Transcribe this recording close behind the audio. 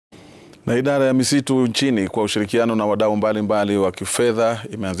Na idara ya misitu nchini kwa ushirikiano na wadau mbalimbali wa kifedha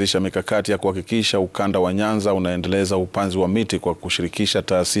imeanzisha mikakati ya kuhakikisha ukanda wa Nyanza unaendeleza upanzi wa miti kwa kushirikisha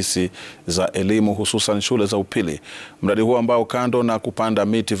taasisi za elimu hususan shule za upili. Mradi huo ambao kando na kupanda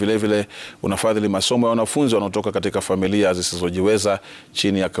miti vilevile unafadhili masomo ya wanafunzi wanaotoka katika familia zisizojiweza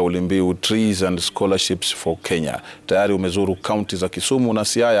chini ya kauli mbiu Trees and Scholarships for Kenya. Tayari umezuru kaunti za Kisumu na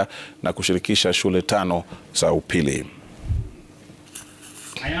Siaya na kushirikisha shule 5 za upili.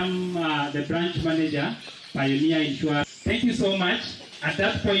 I am the branch manager, Pioneer Insurance. Thank you so much. At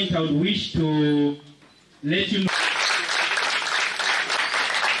that point, I would wish to let you know.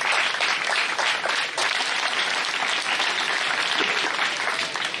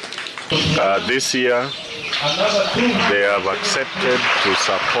 This year, they have accepted to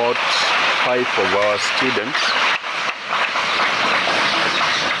support 5 of our students,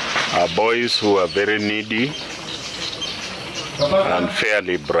 boys who are very needy and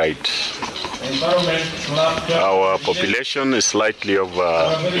fairly bright. Our population is slightly over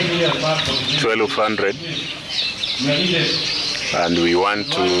 1,200, and we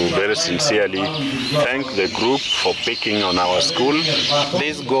want to very sincerely thank the group for picking on our school.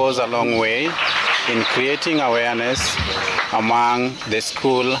 This goes a long way in creating awareness among the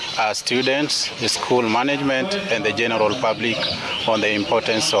school students, the school management, and the general public on the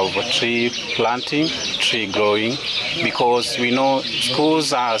importance of tree planting, tree growing, because we know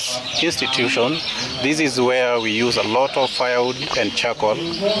schools as institutions, this is where we use a lot of firewood and charcoal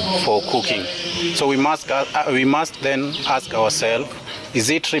for cooking. So we must then ask ourselves, is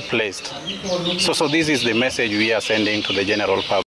it replaced? So this is the message we are sending to the general public.